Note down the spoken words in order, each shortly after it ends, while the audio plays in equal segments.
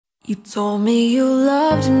You told me you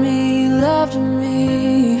loved me, loved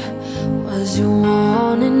me, was your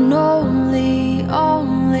one and only,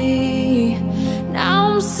 only.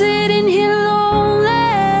 Now I'm sitting here lonely.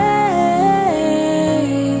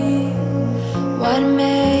 What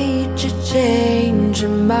made you change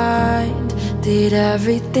your mind? Did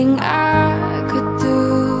everything I could do.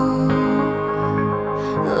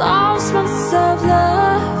 Lost myself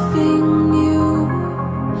loving you,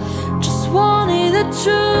 just wanted the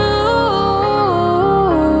truth.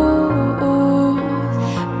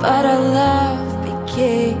 But our love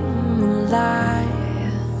became a lie.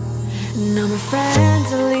 Now my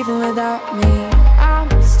friends are leaving without me. I'm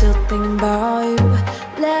still thinking about you.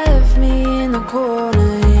 Left me in the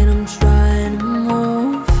corner and I'm trying to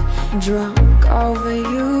move, drunk over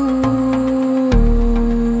you.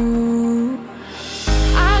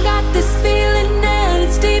 I got this feeling and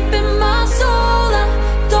it's deep in my soul. I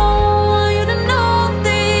don't want you to know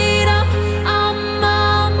that I'm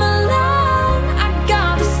alone. I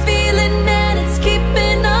got this feeling and it's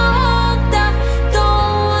keeping a hold. I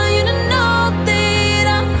don't want you to know that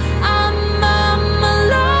I'm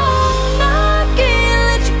alone. I can't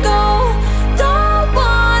let you go, don't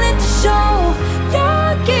want it to show.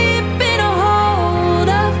 You're keeping a hold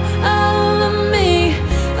of me,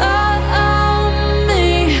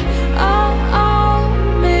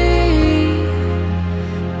 me.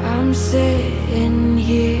 I'm sitting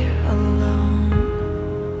here alone.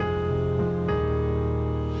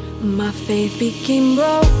 My faith became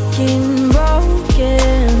broken,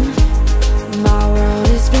 broken.